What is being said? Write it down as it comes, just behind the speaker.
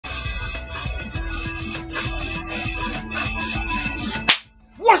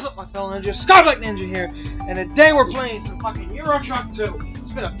What is up, my fellow ninja? Skyblack Ninja here, and today we're playing some fucking Euro Truck 2.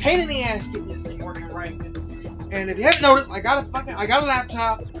 It's been a pain in the ass getting this thing working right. And if you haven't noticed, I got a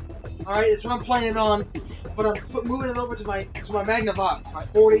laptop. All right, that's what I'm playing on. But I'm moving it over to my Magnavox, my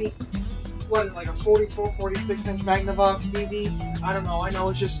 40. What is it, like a 44, 46-inch Magnavox TV? I don't know. I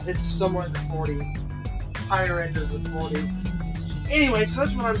know it's somewhere in the 40, higher end of the 40s. Anyway, so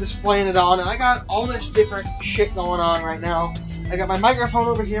that's what I'm displaying it on, and I got all this different shit going on right now. I got my microphone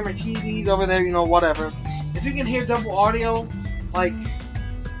over here, my TV's over there, you know, whatever. If you can hear double audio, like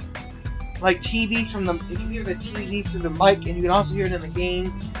TV from the, if you hear the TV through the mic, and you can also hear it in the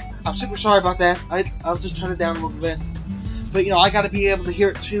game, I'm super sorry about that. I'll just turn it down a little bit. But you know, I got to be able to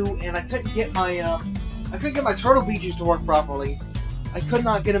hear it too, and I couldn't get my Turtle Beaches to work properly. I could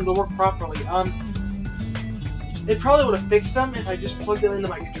not get them to work properly. It probably would have fixed them if I just plugged them into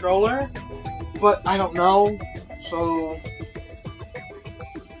my controller, but I don't know. So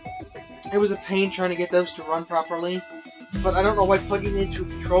it was a pain trying to get those to run properly. But I don't know why plugging it into a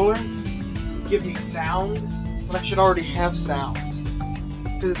controller would give me sound, but I should already have sound.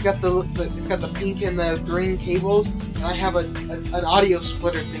 Because it's got the pink and the green cables, and I have an audio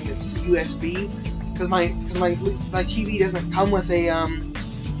splitter thing that's to USB. Because my TV doesn't come with a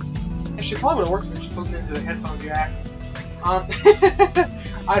Actually, probably would have worked if I just plugged it into the headphone jack.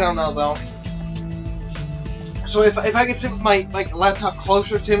 I don't know though. So if I could sit with my laptop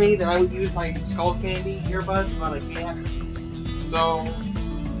closer to me, then I would use my Skull Candy earbuds, but I can't. So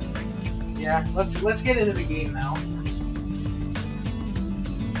yeah, let's get into the game now.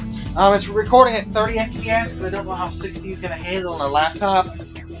 It's recording at 30 FPS because I don't know how 60 is gonna handle on a laptop.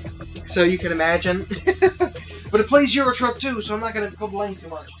 So you can imagine. But it plays Euro Truck 2, so I'm not gonna complain too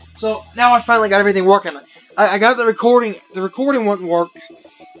much. So now I finally got everything working. I got the recording wouldn't work,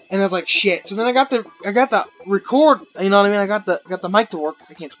 and I was like shit. So then I got the record, you know what I mean? I got the mic to work.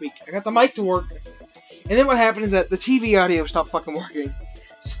 I can't speak. I got the mic to work, and then what happened is that the TV audio stopped fucking working.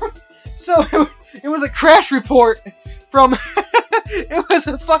 So it was a crash report from. It was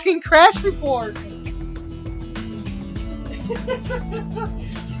a fucking crash report.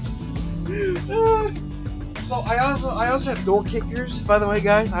 So I also have door kickers, by the way,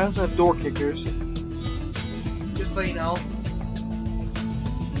 guys. I also have door kickers. Just so you know.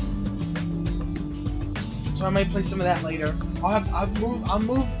 So I might play some of that later. I'll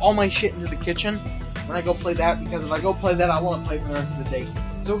move all my shit into the kitchen when I go play that, because if I go play that, I want to play for the rest of the day.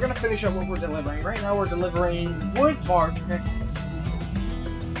 So we're gonna finish up what we're delivering. Right now we're delivering wood bark.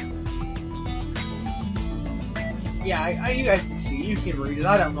 Yeah, you guys can see. You can read it.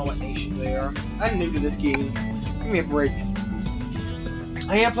 I don't know what nation they are. I'm new to this game. Give me a break.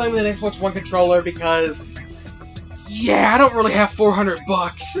 I am playing with an Xbox One controller because, yeah, I don't really have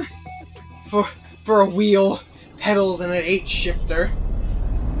 $400 for a wheel, pedals, and an H-shifter.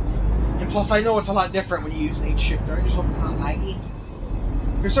 And plus, I know it's a lot different when you use an H-shifter. I just hope it's not laggy.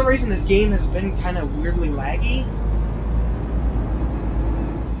 For some reason, this game has been kind of weirdly laggy.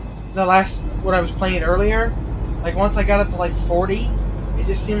 When I was playing it earlier, like once I got up to like 40, it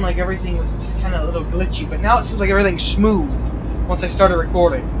just seemed like everything was just kind of a little glitchy. But now it seems like everything's smooth once I started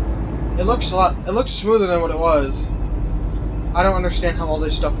recording. It looks smoother than what it was. I don't understand how all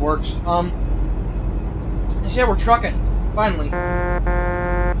this stuff works. So yeah, we're trucking. Finally.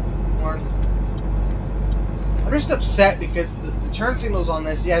 I'm just upset because the turn signals on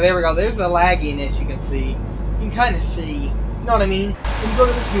this, yeah, there we go. There's the lagginess you can see. You can kind of see. You know what I mean? When you go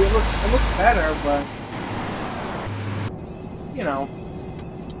to this view, it looks better, but you know,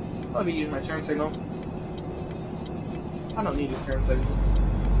 let me use my turn signal. I don't need a turn signal.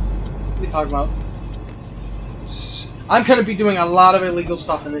 What are you talking about? I'm gonna be doing a lot of illegal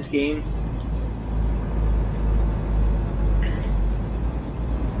stuff in this game.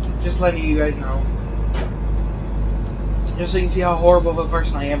 Just letting you guys know. Just so you can see how horrible of a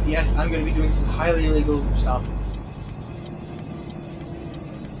person I am. Yes, I'm gonna be doing some highly illegal stuff.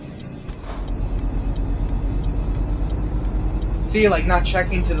 See, like not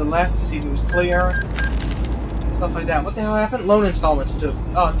checking to the left to see if it was clear. Stuff like that. What the hell happened? Loan installments too.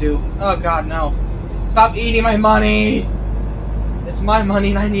 Oh, dude. Oh, God, no. Stop eating my money! It's my money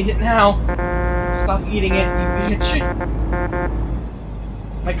and I need it now. Stop eating it, you bitch.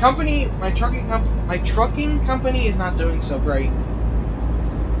 My trucking company is not doing so great.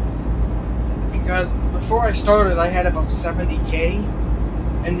 Because before I started, I had about 70K,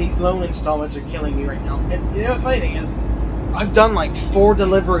 and these loan installments are killing me right now. And you know, the funny thing is, I've done like 4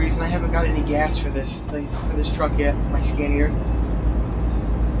 deliveries and I haven't got any gas for this truck yet, my Scania,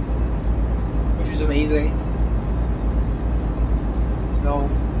 which is amazing. So,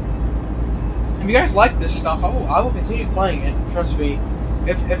 if you guys like this stuff, I will continue playing it. Trust me.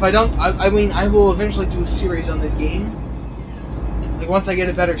 If I don't, I mean, I will eventually do a series on this game. Like, once I get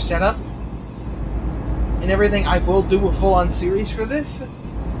a better setup and everything, I will do a full-on series for this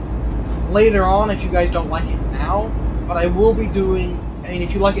later on if you guys don't like it now. But I will be doing. I mean,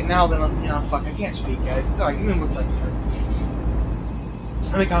 if you like it now, then you know, fuck, I can't speak, guys. Sorry, give me 1 second here.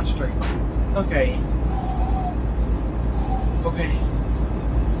 Let me concentrate. Okay. Okay.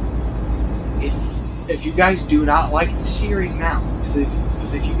 If you guys do not like the series now, because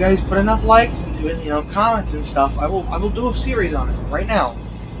if you guys put enough likes into it, you know, comments and stuff, I will do a series on it right now.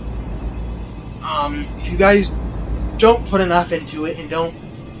 If you guys don't put enough into it and don't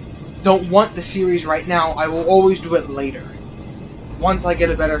want the series right now, I will always do it later, once I get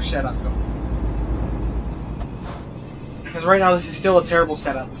a better setup going. Because right now this is still a terrible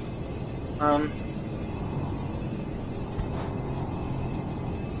setup.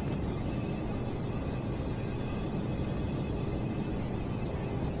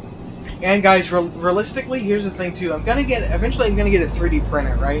 And guys, realistically, here's the thing too. Eventually I'm gonna get a 3D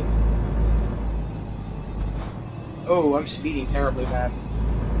printer, right? Oh, I'm speeding terribly bad.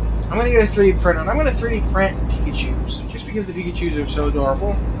 I'm gonna get a 3D printer, and I'm gonna 3D print Pikachus, just because the Pikachus are so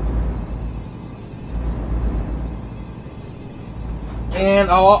adorable.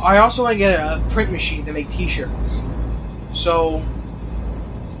 And I also want to get a print machine to make T-shirts. So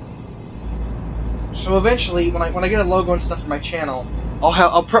eventually, when I get a logo and stuff for my channel,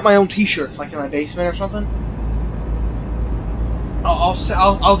 I'll print my own T-shirts, like in my basement or something.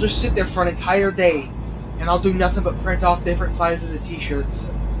 I'll just sit there for an entire day, and I'll do nothing but print off different sizes of T-shirts,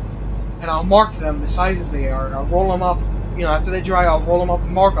 and I'll mark them the sizes they are, and I'll roll them up. You know, after they dry, I'll roll them up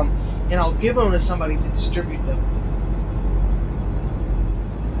and mark them, and I'll give them to somebody to distribute them.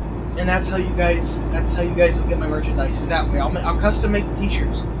 And that's how you guys will get my merchandise. Is that way? I'll custom make the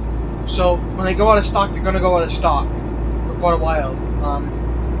T-shirts. So when they go out of stock, they're gonna go out of stock for quite a while.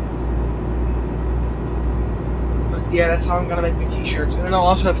 But yeah, that's how I'm gonna make my T-shirts. And then I'll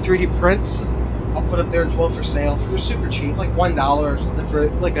also have 3D prints. I'll put up there as well for sale. They're super cheap, like $1 or something for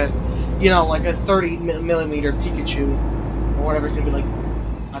like a, you know, like a 30mm Pikachu or whatever. It's gonna be like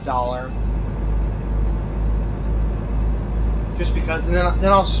 $1. Just because, and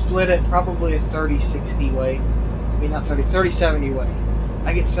then I'll split it probably a 30-60 way. I mean, not 30-70 way.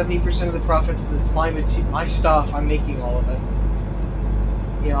 I get 70% of the profits because it's my stuff. I'm making all of it.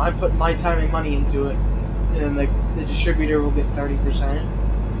 You know, I put my time and money into it, and then the distributor will get 30%.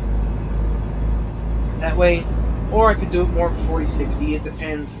 That way, or I could do it more 40-60. It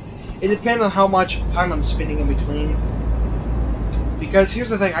depends. It depends on how much time I'm spending in between. Because here's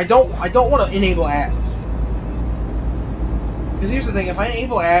the thing, I don't want to enable ads. Because here's the thing, if I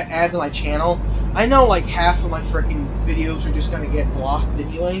enable ads on my channel, I know like half of my freaking videos are just gonna get blocked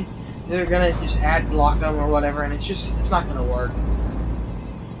anyway. They're gonna just ad block them or whatever, and it's not gonna work.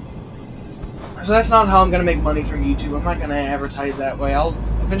 So that's not how I'm gonna make money from YouTube. I'm not gonna advertise that way. I'll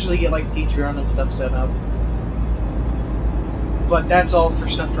eventually get like Patreon and stuff set up. But that's all for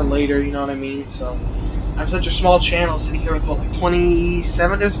stuff for later, you know what I mean? So I'm such a small channel sitting here with what, like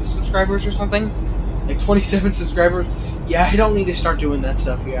 27 subscribers or something? Like 27 subscribers? Yeah, I don't need to start doing that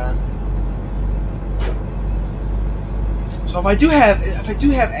stuff yet. So if I do have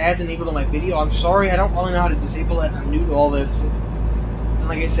ads enabled on my video, I'm sorry, I don't really know how to disable it. I'm new to all this. And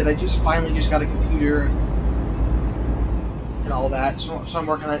like I said, I finally got a computer and all that, so I'm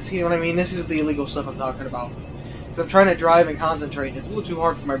working on it. See what I mean? This is the illegal stuff I'm talking about. Because I'm trying to drive and concentrate, and it's a little too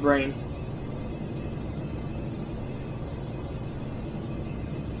hard for my brain.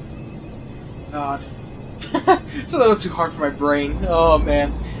 God. It's a little too hard for my brain. Oh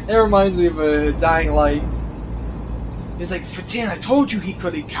man. That reminds me of a Dying Light. It's like, Fatin, I told you he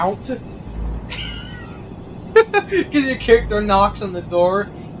couldn't count. Because your character knocks on the door.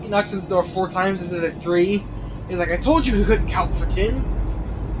 He knocks on the door 4 times instead of 3. He's like, I told you he couldn't count Fatin.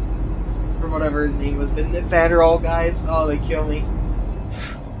 Or whatever his name was. The Thatterall guys. Oh, they kill me.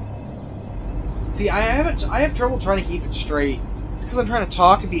 See, I have trouble trying to keep it straight. It's because I'm trying to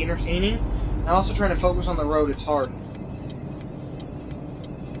talk and be entertaining. I'm also trying to focus on the road. It's hard.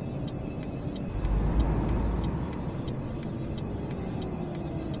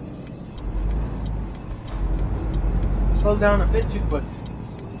 Slow down a bit too quick.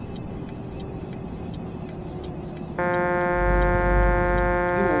 You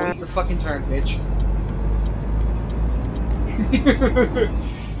will wait your fucking turn, bitch.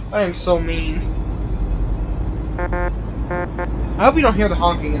 I am so mean. I hope you don't hear the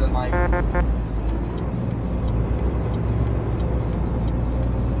honking in the mic.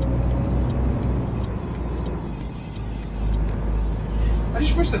 I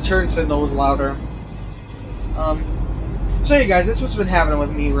just wish the turn signal was louder. So yeah, guys, that's what's been happening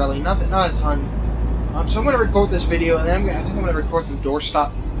with me, really. Not a ton. So I'm gonna record this video, and then I think I'm gonna record some door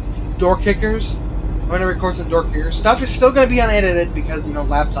kickers. I'm gonna record some door kickers. Stuff is still gonna be unedited because, you know,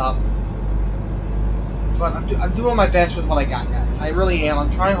 laptop. But I'm doing my best with what I got, guys. I really am.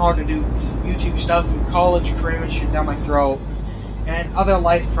 I'm trying hard to do YouTube stuff with college cramming shit down my throat and other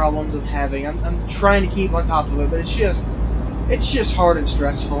life problems I'm having. I'm trying to keep on top of it, but it's just hard and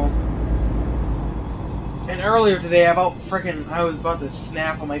stressful. And earlier today, I was about to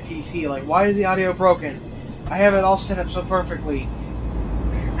snap on my PC. Like, why is the audio broken? I have it all set up so perfectly.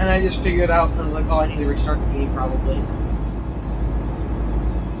 And I just figured out, I was like, oh, I need to restart the game, probably.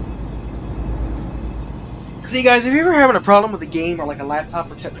 See, guys, if you're ever having a problem with a game or like a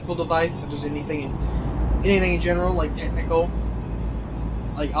laptop or technical device, or just anything in general, like technical,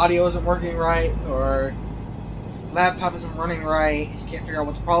 like audio isn't working right, or laptop isn't running right, you can't figure out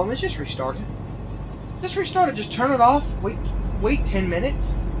what the problem is, just restart it. Just restart it. Just turn it off. Wait 10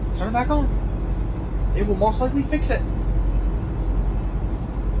 minutes. Turn it back on. It will most likely fix it.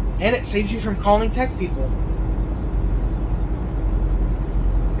 And it saves you from calling tech people.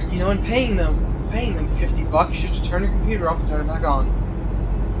 You know, and paying them $50 just to turn your computer off and turn it back on.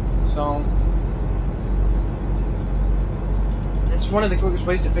 So it's one of the quickest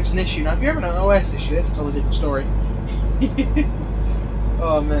ways to fix an issue. Now, if you're having an OS issue, that's a totally different story.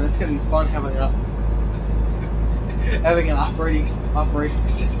 Oh man, it's gonna be fun having an operating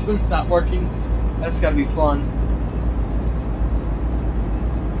system not working. That's gotta be fun.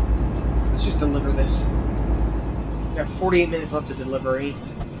 Let's just deliver this. We got 48 minutes left to delivery.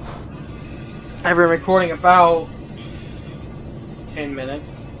 I've been recording about 10 minutes.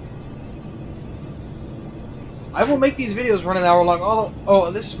 I will make these videos run an hour long. Although,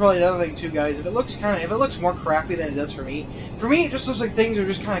 oh, this is probably another thing too, guys. If it looks more crappy than it does for me it just looks like things are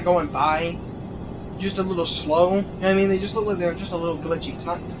just kind of going by, just a little slow. You know what I mean? They just look like they're just a little glitchy. It's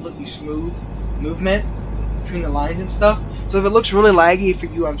not completely smooth movement between the lines and stuff. So if it looks really laggy for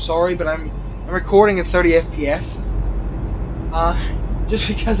you, I'm sorry, but I'm recording at 30 FPS. Just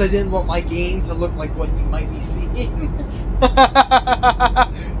because I didn't want my game to look like what you might be seeing.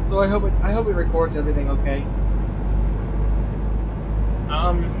 So I hope it records everything okay.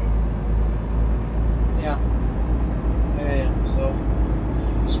 Yeah. So,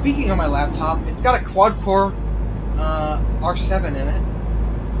 speaking of my laptop, it's got a quad-core R7 in it.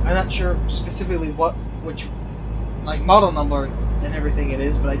 I'm not sure specifically which like model number and everything it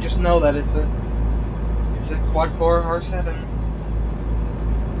is, but I just know that it's a quad-core R7.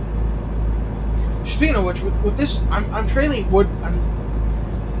 Speaking of which, with this, I'm trailing wood.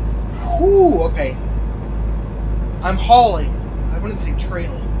 Okay. I'm hauling. I wouldn't say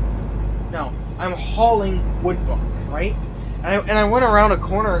trailing. No, I'm hauling wood bulk, right? And I went around a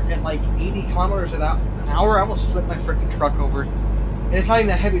corner at like 80 kilometers an hour. I almost flipped my freaking truck over. And it's not even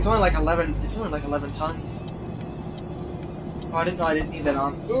that heavy. It's only like 11. It's only like 11 tons. Oh, I didn't know I didn't need that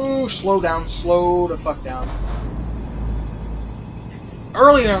on. Ooh, slow down. Slow the fuck down.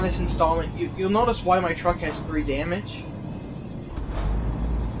 Earlier on this installment, you'll notice why my truck has 3 damage.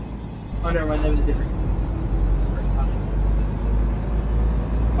 Oh, never mind. That was a different time.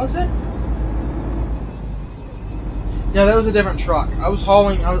 Was it? Yeah, that was a different truck. I was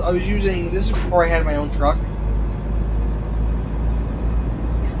hauling. I was using. This is before I had my own truck.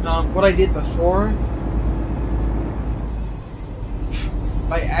 What I did before,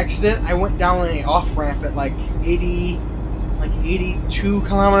 by accident, I went down an off ramp at like 82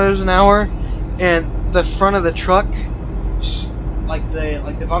 kilometers an hour, and the front of the truck, like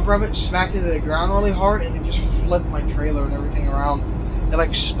the bumper of it, smacked into the ground really hard, and it just flipped my trailer and everything around. It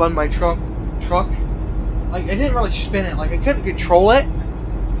like spun my truck. Like, I didn't really spin it. Like, I couldn't control it.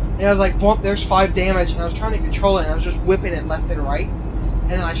 And I was like, bump, there's 5 damage. And I was trying to control it, and I was just whipping it left and right. And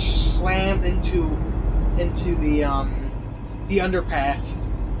then I slammed into the underpass.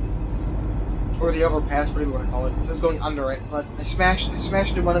 Or the overpass, whatever you want to call it. So I was going under it. But I smashed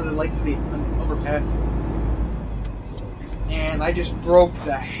into one of the legs of the overpass. And I just broke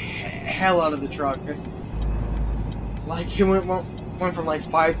the hell out of the truck. Like, it went from like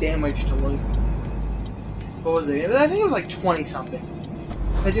 5 damage to like, what was it? I think it was like 20 something.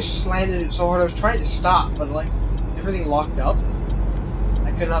 So I just slammed it so hard. I was trying to stop, but like everything locked up.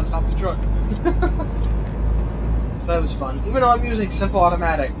 I could not stop the truck. So that was fun. Even though I'm using simple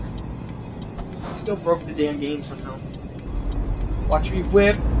automatic, I still broke the damn game somehow. Watch me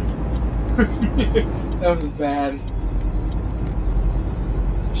whip. That was bad.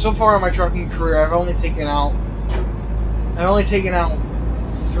 So far in my trucking career, I've only taken out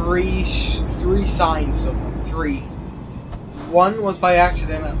 3 signs so far. 3. One was by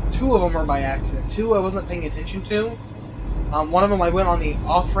accident. 2 of them were by accident. 2 I wasn't paying attention to. One of them I went on the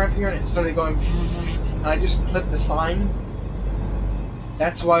off ramp here and it started going, and I just clipped the sign.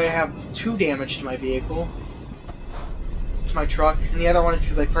 That's why I have 2 damage to my vehicle. It's my truck, and the other one is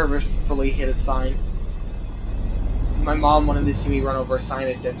because I purposefully hit a sign. Because my mom wanted to see me run over a sign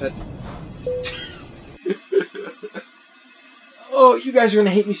and did it. Oh, you guys are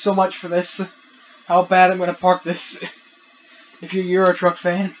gonna hate me so much for this. How bad I'm gonna park this. If you're Euro Truck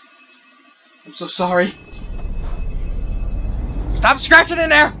fans. I'm so sorry. Stop scratching in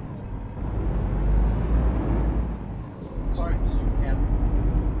there! Sorry, stupid cats.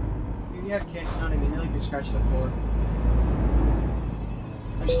 If you have cats hunting me, they like to scratch the floor.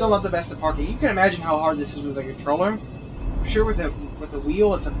 I'm still not the best at parking. You can imagine how hard this is with a controller. I'm sure with a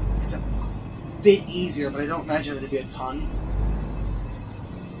wheel it's a bit easier, but I don't imagine it to be a ton.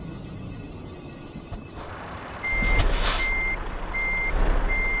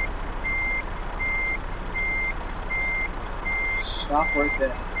 Stop right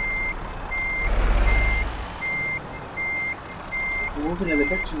there. You're moving it a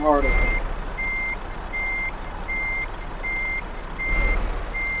bit too hard over there.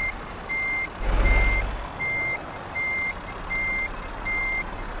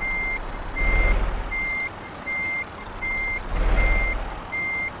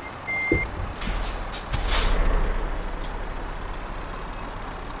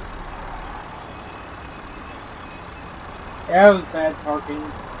 That was bad parking.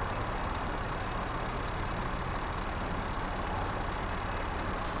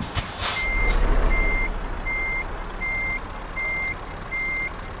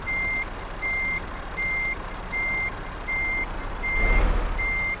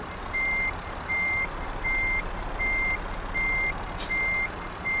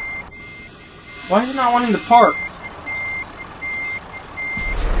 Why is it not wanting to park?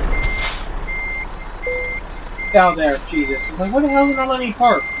 Down there, Jesus. I was like, what the hell is it not letting me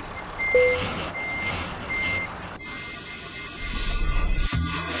park?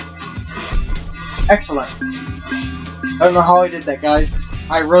 Excellent. I don't know how I did that, guys.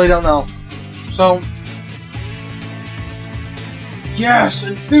 I really don't know. So, yes,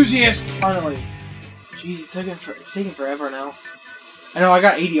 enthusiast, finally. Jeez, it's taking forever now. I know I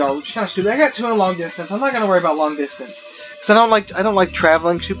got ADR, which is kind of stupid. I got 2 in long distance. I'm not gonna worry about long distance because I don't like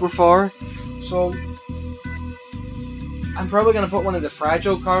traveling super far. So I'm probably gonna put one into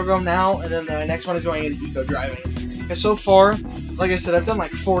fragile cargo now, and then the next one is going into eco driving. Because so far, like I said, I've done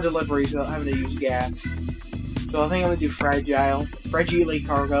like 4 deliveries without having to use gas. So I think I'm gonna do fragile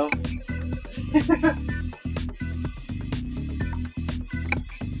cargo.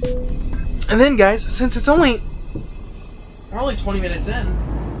 And then, guys, since we're only 20 minutes in,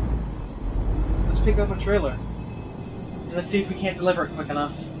 let's pick up a trailer. And let's see if we can't deliver it quick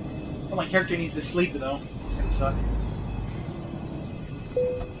enough. Well, my character needs to sleep, though. It's gonna suck.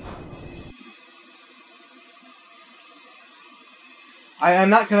 I am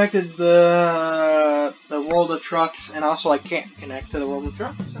not connected to the World of Trucks, and also I can't connect to the World of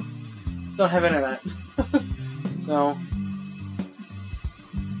Trucks. So don't have internet. So...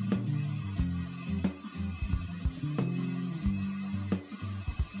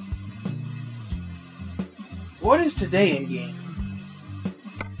 what is today in game?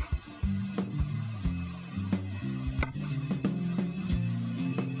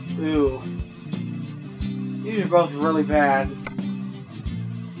 Ooh. These are both really bad.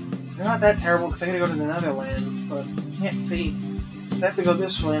 They're not that terrible because I gotta go to the Netherlands, but I can't see. Because I have to go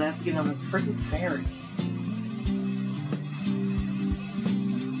this way and I have to get on a freaking ferry.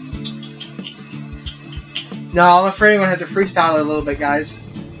 No, I'm afraid I'm gonna have to freestyle it a little bit, guys.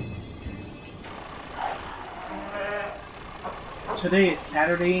 Today is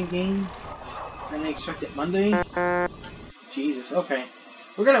Saturday in game, and they expect it Monday. Jesus. Okay,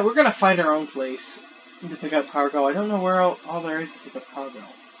 we're gonna find our own place to pick up cargo. I don't know where all there is to pick up cargo.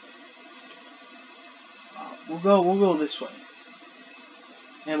 We'll go this way,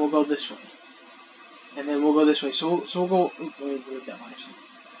 and we'll go this way, and then we'll go this way. So we'll go. Let me delete that one actually.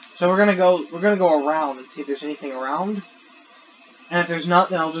 So we're gonna go around and see if there's anything around, and if there's not,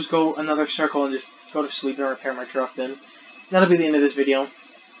 then I'll just go another circle and just go to sleep and repair my truck. Then that'll be the end of this video.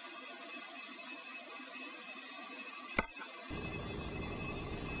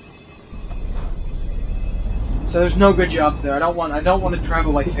 So there's no good jobs there. I don't want to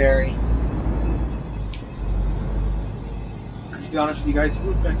travel by ferry. To be honest with you guys,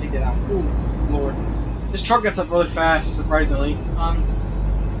 I'm gonna take that out. Ooh, Lord. This truck gets up really fast, surprisingly.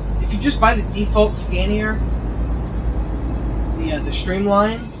 If you just buy the default Scania, the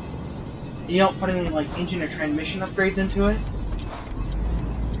Streamline, you don't put any like engine or transmission upgrades into it.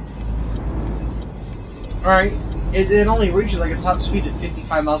 Alright, it only reaches like a top speed of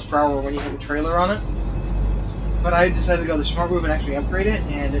 55 miles per hour when you have a trailer on it. But I decided to go the smart move and actually upgrade it,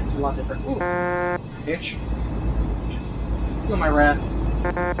 and it's a lot different. Ooh, bitch. Feel my wrath.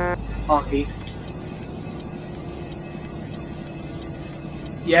 Honky.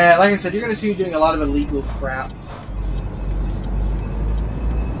 Yeah, like I said, you're gonna see me doing a lot of illegal crap.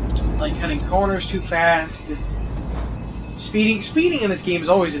 Like cutting corners too fast. Speeding in this game is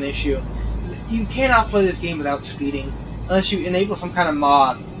always an issue. You cannot play this game without speeding, unless you enable some kind of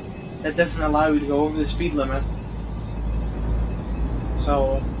mod that doesn't allow you to go over the speed limit.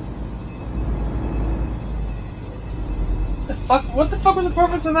 So, what the fuck was the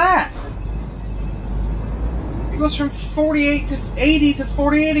purpose of that? It goes from 48 to 80 to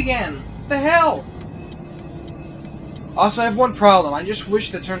 48 again. What the hell? Also, I have one problem. I just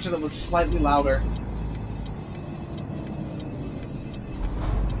wish the turn signal was slightly louder.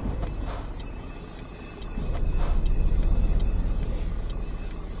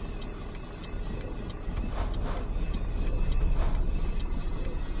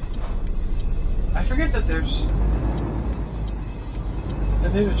 I forget that there's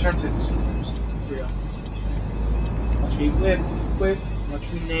a turn signal sometimes. Here we go. Watch me whip. Watch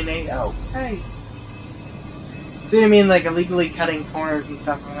me nay. Oh, hey. See what I mean? Like illegally cutting corners and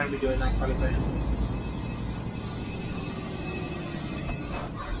stuff. I'm gonna be doing that quite a bit.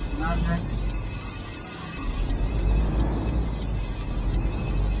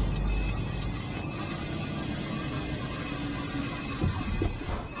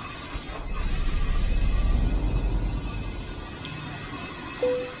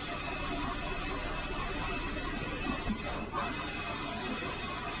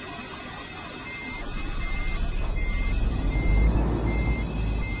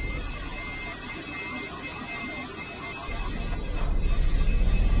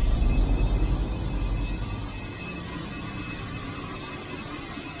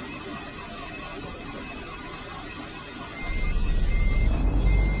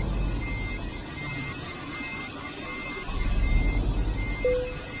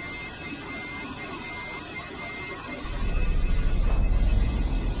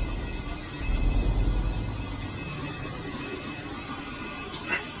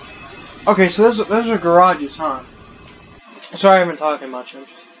 Okay, so those are garages, huh? Sorry, I haven't been talking much. I'm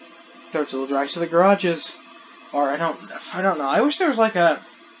just throat's a little dry. So the garages are I don't know. I wish there was like a.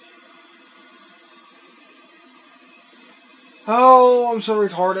 Oh, I'm so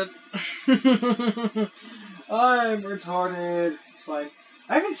retarded. I'm retarded. It's fine.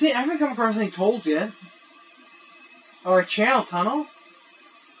 I haven't come across any tolls yet. Or a channel tunnel.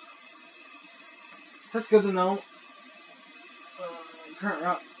 So that's good to know. Current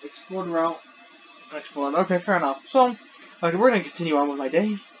route, explored route, explored. Okay, fair enough. So, okay, we're gonna continue on with my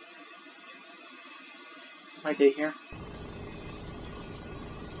day. My day here.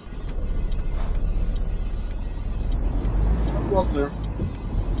 Well clear.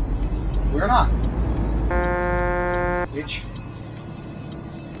 We're not. Bitch.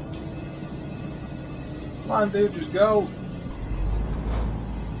 Come on, dude, just go.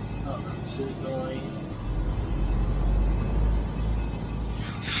 Oh, this is annoying.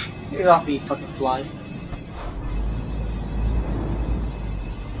 Get off me, fucking fly.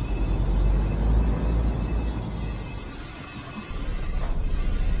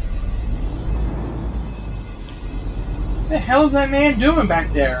 What the hell is that man doing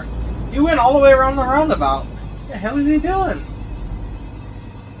back there? He went all the way around the roundabout. What the hell is he doing?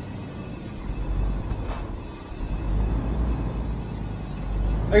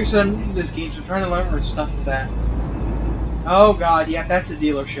 Like I said, I'm new to this game, so I'm trying to learn where stuff is at. Oh god, yeah, that's a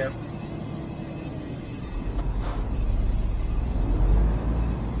dealership.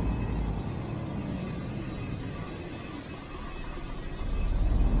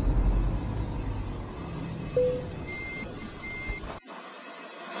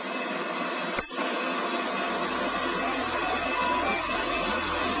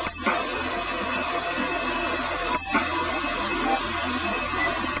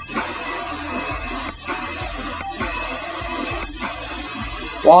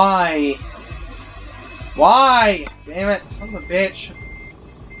 Why? Why? Damn it, son of a bitch.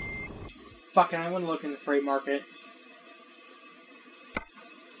 Fucking, I wouldn't look in the freight market.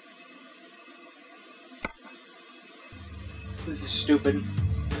 This is stupid.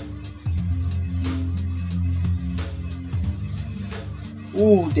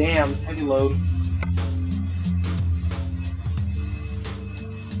 Ooh, damn, heavy load.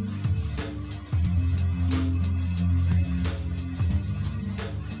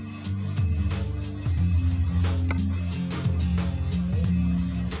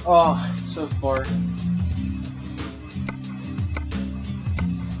 Oh, it's so far.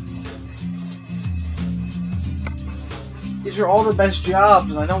 These are all the best jobs,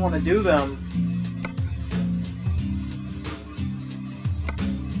 and I don't want to do them.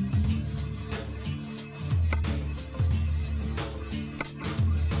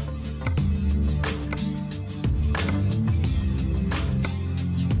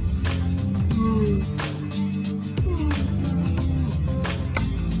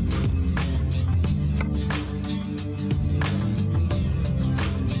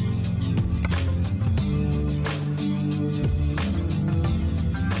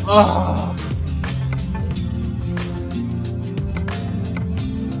 Oh.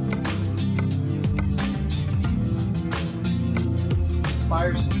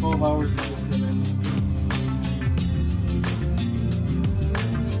 Expires in 12 hours and 6 minutes.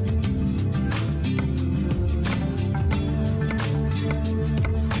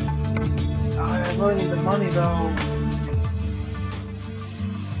 I really need the money though.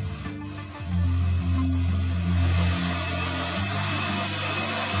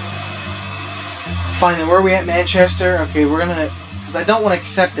 Fine, then where are we at? Manchester? Okay, we're gonna... Because I don't want to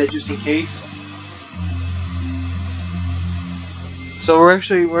accept it just in case. So we're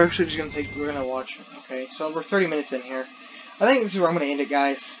actually just gonna we're gonna watch. Okay, so we're 30 minutes in here. I think this is where I'm gonna end it,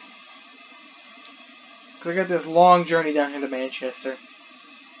 guys. Because I got this long journey down here to Manchester.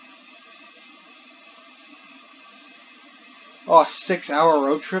 Oh, a 6-hour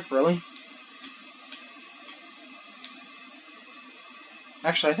road trip, really?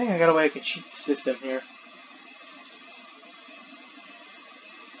 Actually, I think I got a way I can cheat the system here.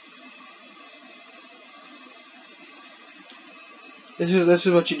 This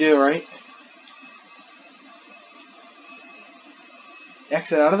is what you do, right?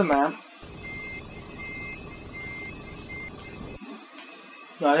 Exit out of the map.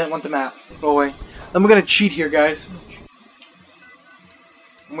 No, I didn't want the map. Go away. I'm gonna cheat here, guys.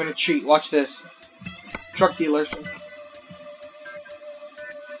 I'm gonna cheat. Watch this. Truck dealers.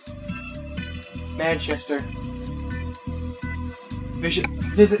 Manchester.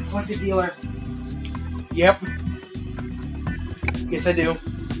 Visit selected dealer. Yep. Yes, I do.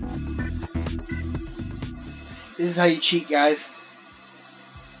 This is how you cheat, guys.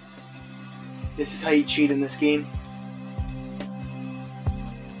 This is how you cheat in this game.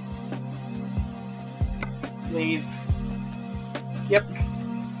 Leave. Yep.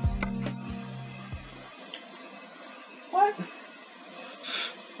 What?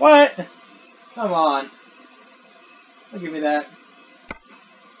 What? Come on. Don't give me that.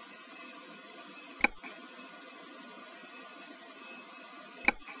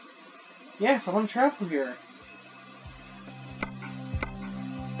 Yes, I want to travel here.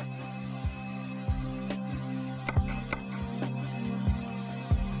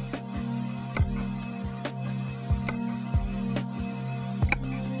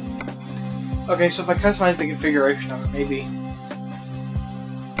 Okay, so if I customize the configuration of it, maybe.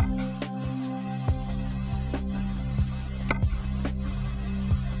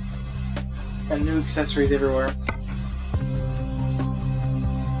 Got new accessories everywhere.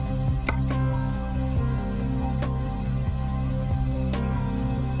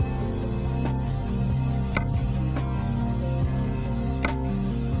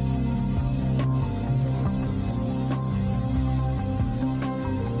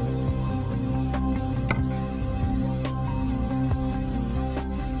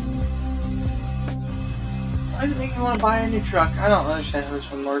 Why does it make me want to buy a new truck? I don't understand how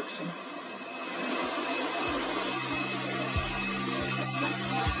this one works.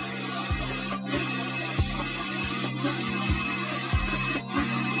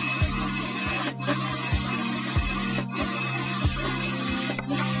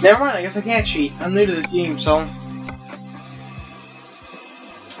 Never mind, I guess I can't cheat. I'm new to this game, so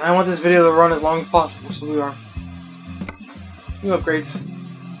I want this video to run as long as possible, so we are. New upgrades.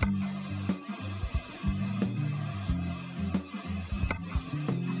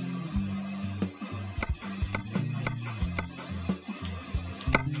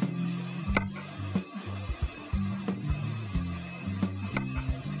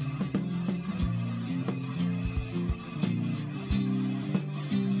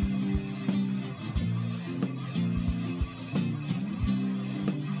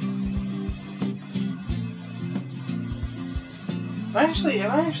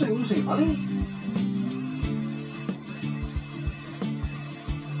 Am I actually losing money?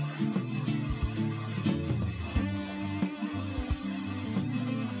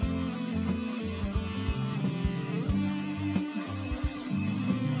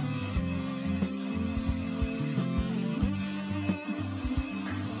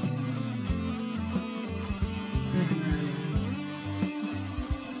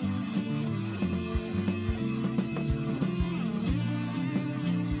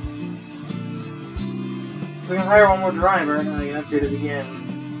 So I can hire one more driver and then I can upgrade it again.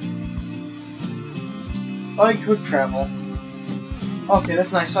 Oh, I could travel. Okay,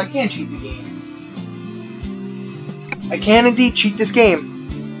 that's nice. So I can cheat the game. I can indeed cheat this game.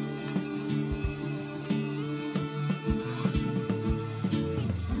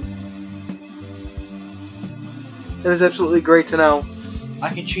 That is absolutely great to know. I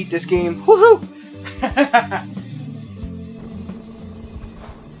can cheat this game. Woohoo!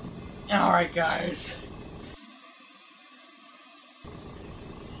 Alright, guys.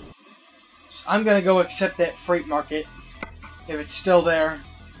 So I'm gonna go accept that freight market. If it's still there.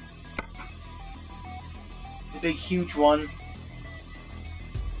 The big, huge one.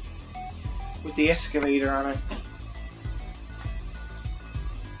 With the excavator on it.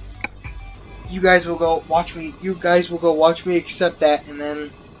 You guys will go watch me accept that and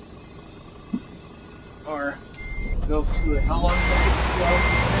then or go to it. How long does it go?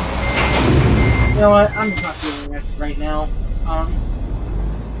 You know what? I'm just not doing that right now.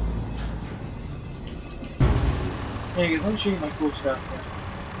 Hey guys, let me show you my cool stuff here.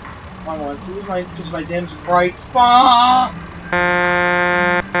 One more. So this is just my dims and brights. Isn't that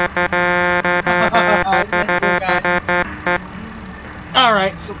cool, guys?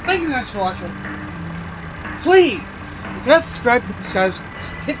 Alright, so thank you guys for watching. Please, if you're not subscribed,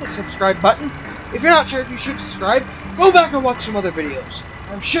 hit the subscribe button. If you're not sure if you should subscribe, go back and watch some other videos.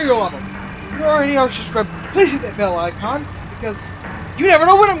 I'm sure you'll love them. If you already are subscribed, please hit that bell icon, because you never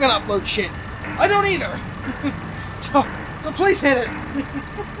know when I'm gonna upload shit. I don't either. so please hit it.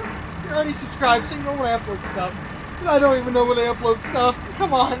 You're already subscribed, so you know when I upload stuff. But I don't even know when I upload stuff.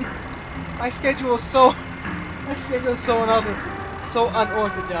 Come on. My schedule is so unorthodox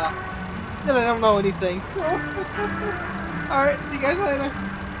that I don't know anything. So alright, see you guys later.